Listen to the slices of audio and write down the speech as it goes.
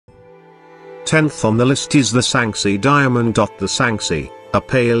10th on the list is the Sanxi diamond. The Sanxi, a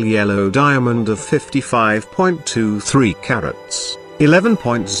pale yellow diamond of 55.23 carats,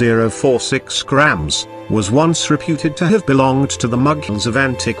 11.046 grams, was once reputed to have belonged to the Mughals of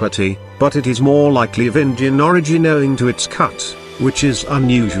antiquity, but it is more likely of Indian origin owing to its cut, which is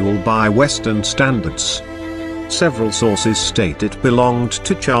unusual by Western standards. Several sources state it belonged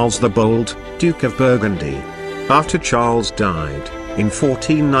to Charles the Bold, Duke of Burgundy. After Charles died, in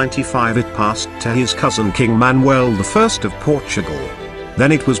 1495 it passed to his cousin King Manuel I of Portugal.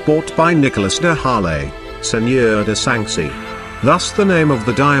 Then it was bought by Nicolas de Harlay, Seigneur de Sanxi. Thus the name of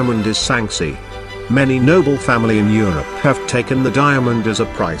the diamond is Sanxi. Many noble family in Europe have taken the diamond as a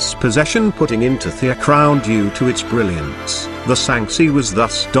prized possession, putting into their crown due to its brilliance. The Sanxi was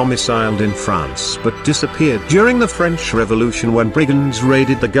thus domiciled in France but disappeared during the French Revolution when brigands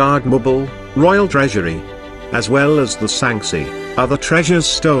raided the Garde Mobile, royal treasury. As well as the Sanxi, other treasures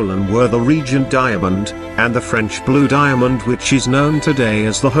stolen were the Regent diamond, and the French blue diamond, which is known today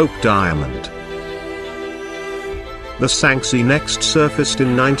as the Hope diamond. The Sanxi next surfaced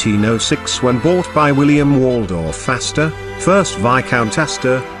in 1906 when bought by William Waldorf Astor, 1st Viscount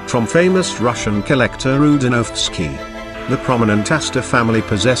Astor, from famous Russian collector Rudanovsky. The prominent Astor family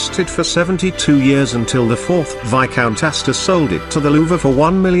possessed it for 72 years until the 4th Viscount Astor sold it to the Louvre for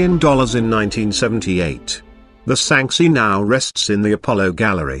 $1 million in 1978. The Sanxi now rests in the Apollo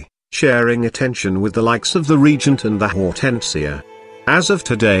Gallery, sharing attention with the likes of the Regent and the Hortensia. As of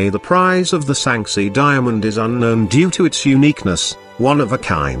today, the price of the Sanxi diamond is unknown due to its uniqueness, one of a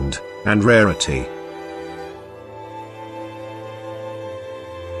kind, and rarity.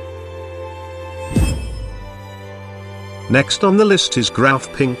 Next on the list is Graff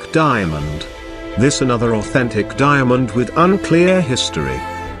Pink diamond. This another authentic diamond with unclear history.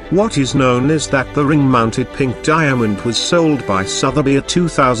 What is known is that the ring-mounted pink diamond was sold by Sotheby's at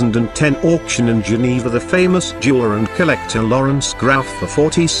 2010 auction in Geneva the famous jeweler and collector Lawrence Graff for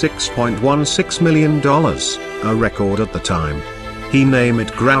 $46.16 million, a record at the time. He named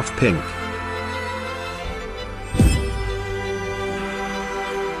it Graff Pink.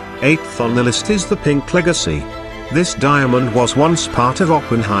 8th on the list is the Pink Legacy. This diamond was once part of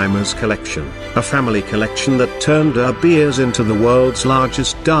Oppenheimer's collection, a family collection that turned De Beers into the world's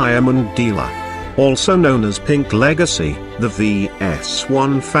largest diamond dealer. Also known as Pink Legacy, the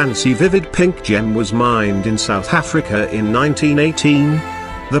VS1 Fancy Vivid Pink gem was mined in South Africa in 1918.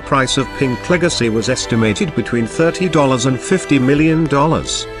 The price of Pink Legacy was estimated between $30 and $50 million.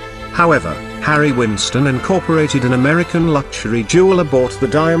 However, Harry Winston Incorporated, an American luxury jeweler, bought the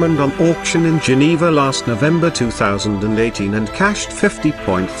diamond on auction in Geneva last November 2018 and cashed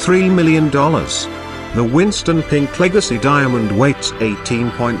 $50.3 million. The Winston Pink Legacy diamond weighs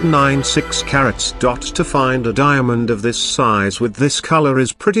 18.96 carats. To find a diamond of this size with this color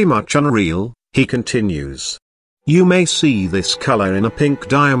is pretty much unreal, he continues. You may see this color in a pink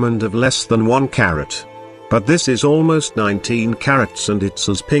diamond of less than 1 carat. But this is almost 19 carats and it's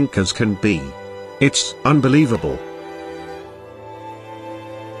as pink as can be. It's unbelievable.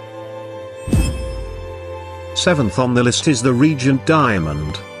 7th on the list is the Regent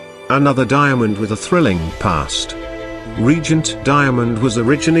diamond. Another diamond with a thrilling past. Regent diamond was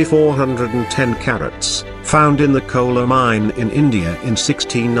originally 410 carats, found in the Kolar mine in India in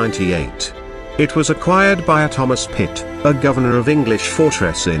 1698. It was acquired by a Thomas Pitt, a governor of English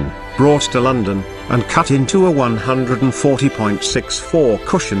fortress in, brought to London, and cut into a 140.64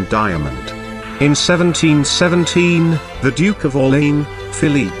 cushion diamond. In 1717, the Duke of Orléans,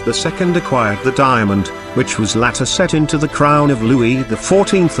 Philippe II acquired the diamond, which was later set into the crown of Louis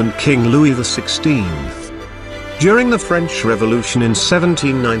XIV and King Louis XVI. During the French Revolution in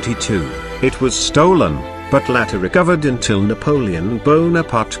 1792, it was stolen, but later recovered until Napoleon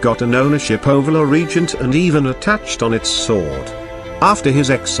Bonaparte got an ownership over the Regent and even attached on its sword. After his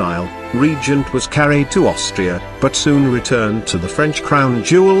exile, Regent was carried to Austria, but soon returned to the French crown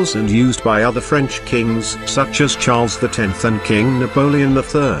jewels and used by other French kings such as Charles X and King Napoleon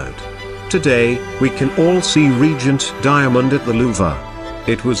III. Today, we can all see Regent diamond at the Louvre.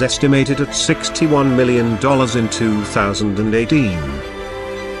 It was estimated at $61 million in 2018.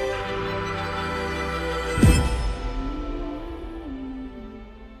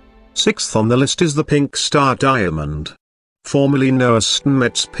 6th on the list is the Pink Star diamond. Formerly known as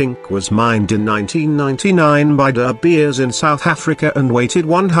Steinmetz Pink, was mined in 1999 by De Beers in South Africa and weighted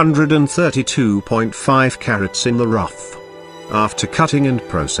 132.5 carats in the rough. After cutting and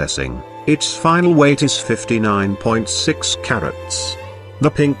processing, its final weight is 59.6 carats. The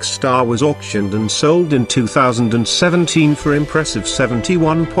pink star was auctioned and sold in 2017 for impressive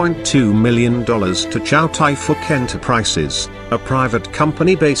 $71.2 million to Chow Tai Fook Enterprises, a private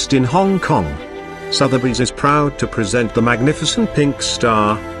company based in Hong Kong. Sotheby's is proud to present the magnificent pink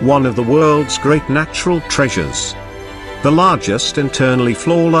star, one of the world's great natural treasures. The largest internally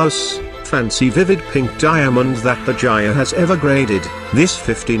flawless, fancy vivid pink diamond that the Jaya has ever graded, this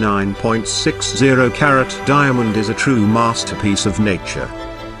 59.60 carat diamond is a true masterpiece of nature.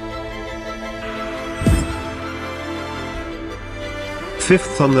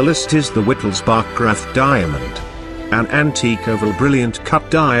 Fifth on the list is the Wittelsbach Graff diamond. An antique oval brilliant cut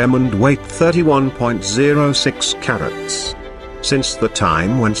diamond weight 31.06 carats. Since the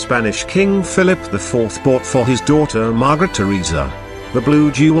time when Spanish King Philip IV bought for his daughter Margaret Theresa, the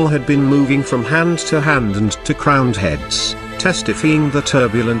blue jewel had been moving from hand to hand and to crowned heads, testifying the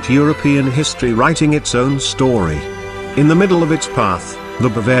turbulent European history writing its own story. In the middle of its path, the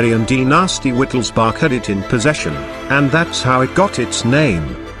Bavarian dynasty Wittelsbach had it in possession, and that's how it got its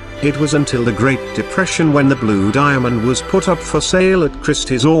name. It was until the Great Depression when the blue diamond was put up for sale at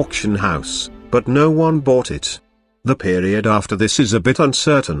Christie's auction house, but no one bought it. The period after this is a bit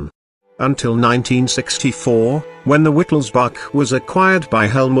uncertain. Until 1964, when the Wittelsbach was acquired by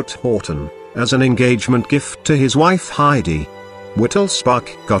Helmut Horten, as an engagement gift to his wife Heidi.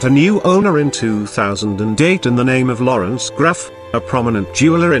 Wittelsbach got a new owner in 2008 in the name of Lawrence Graff, a prominent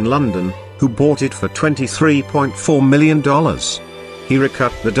jeweler in London, who bought it for $23.4 million. He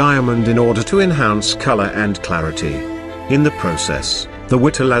recut the diamond in order to enhance color and clarity. In the process, the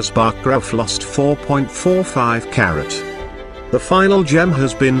Wittelsbach Graff lost 4.45 carat. The final gem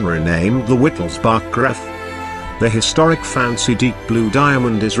has been renamed the Wittelsbach Graff. The historic fancy deep blue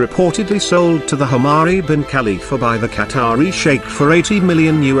diamond is reportedly sold to the Hamari bin Khalifa by the Qatari Sheikh for $80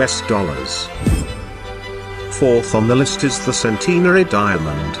 million. Fourth on the list is the centenary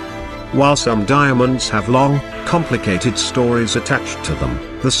diamond. While some diamonds have long, complicated stories attached to them,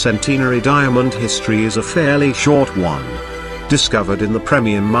 the centenary diamond history is a fairly short one. Discovered in the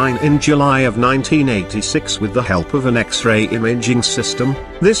Premium mine in July of 1986 with the help of an X-ray imaging system,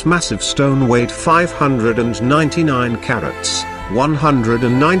 this massive stone weighed 599 carats,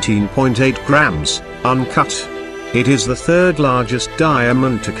 119.8 grams, uncut. It is the third largest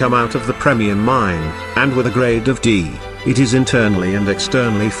diamond to come out of the Premium mine, and with a grade of D. It is internally and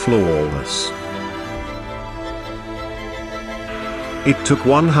externally flawless. It took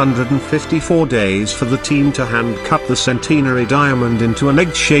 154 days for the team to hand-cut the centenary diamond into an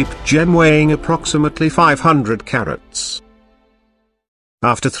egg-shaped gem weighing approximately 500 carats.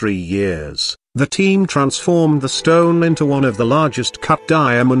 After 3 years, the team transformed the stone into one of the largest cut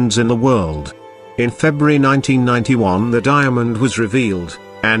diamonds in the world. In February 1991 the diamond was revealed,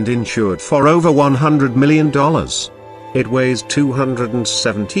 and insured for over $100 million. It weighs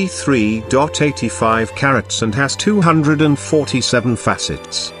 273.85 carats and has 247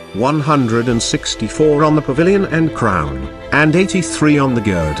 facets, 164 on the pavilion and crown, and 83 on the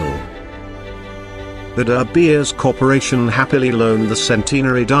girdle. The De Beers Corporation happily loaned the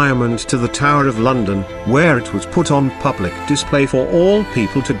centenary diamond to the Tower of London, where it was put on public display for all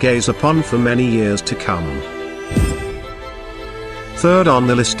people to gaze upon for many years to come. Third on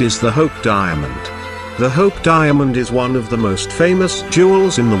the list is the Hope Diamond. The Hope Diamond is one of the most famous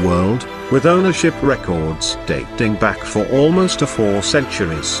jewels in the world, with ownership records dating back for almost 4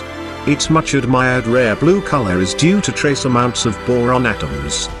 centuries. Its much admired rare blue color is due to trace amounts of boron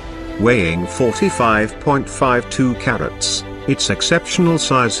atoms. Weighing 45.52 carats, its exceptional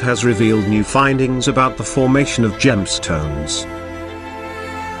size has revealed new findings about the formation of gemstones.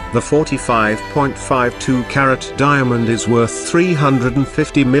 The 45.52 carat diamond is worth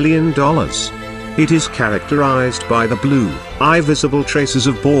 $350 million. It is characterized by the blue, eye-visible traces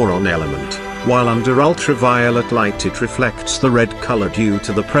of boron element, while under ultraviolet light it reflects the red color due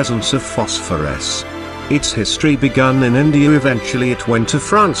to the presence of phosphorus. Its history began in India, eventually it went to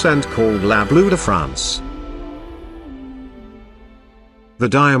France and called La Bleu de France. The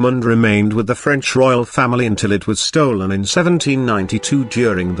diamond remained with the French royal family until it was stolen in 1792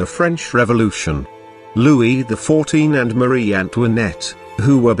 during the French Revolution. Louis XIV and Marie Antoinette,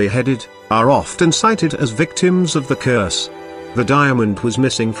 who were beheaded, are often cited as victims of the curse. The diamond was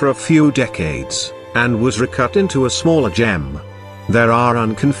missing for a few decades, and was recut into a smaller gem. There are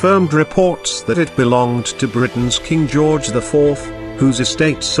unconfirmed reports that it belonged to Britain's King George IV, whose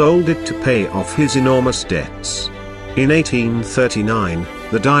estate sold it to pay off his enormous debts. In 1839,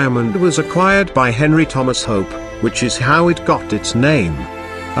 the diamond was acquired by Henry Thomas Hope, which is how it got its name.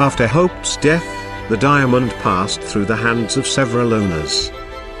 After Hope's death, the diamond passed through the hands of several owners.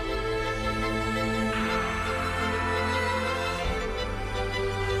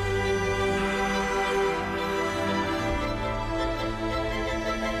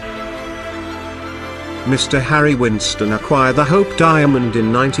 Mr. Harry Winston acquired the Hope Diamond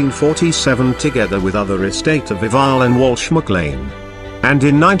in 1947 together with other estate of Ival and Walsh McLean. And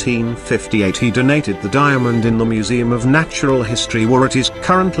in 1958 he donated the diamond in the Museum of Natural History, where it is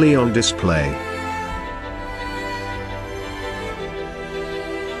currently on display.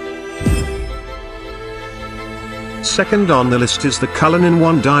 Second on the list is the Cullinan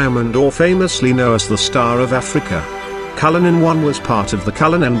 1 diamond, or famously known as the Star of Africa. Cullinan 1 was part of the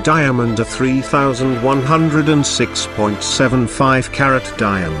Cullinan diamond, a 3,106.75 carat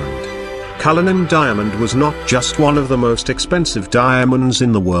diamond. Cullinan diamond was not just one of the most expensive diamonds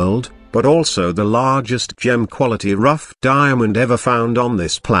in the world, but also the largest gem-quality rough diamond ever found on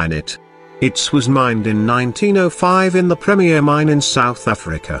this planet. It was mined in 1905 in the Premier Mine in South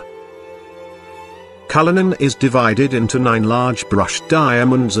Africa. Cullinan is divided into 9 large brushed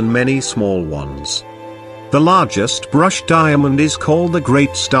diamonds and many small ones. The largest brushed diamond is called the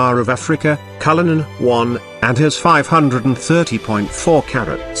Great Star of Africa, Cullinan 1, and has 530.4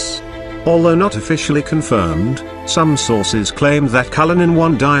 carats. Although not officially confirmed, some sources claim that Cullinan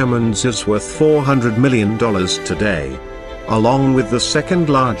 1 diamonds is worth $400 million today. Along with the second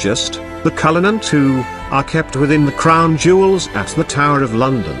largest, the Cullinan 2, are kept within the crown jewels at the Tower of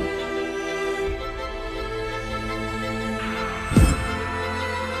London.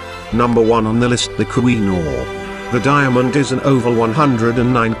 Number 1 on the list, the Kohinoor. The diamond is an oval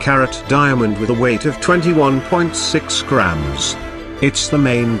 109 carat diamond with a weight of 21.6 grams. It's the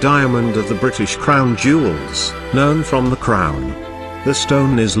main diamond of the British crown jewels, known from the crown. The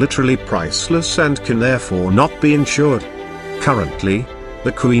stone is literally priceless and can therefore not be insured. Currently,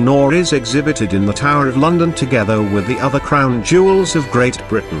 the Kohinoor is exhibited in the Tower of London together with the other crown jewels of Great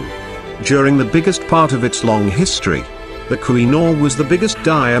Britain. During the biggest part of its long history, the Kohinoor was the biggest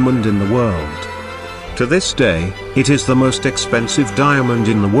diamond in the world. To this day, it is the most expensive diamond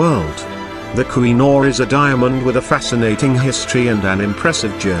in the world. The Kohinoor is a diamond with a fascinating history and an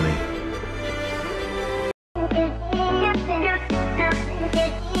impressive journey.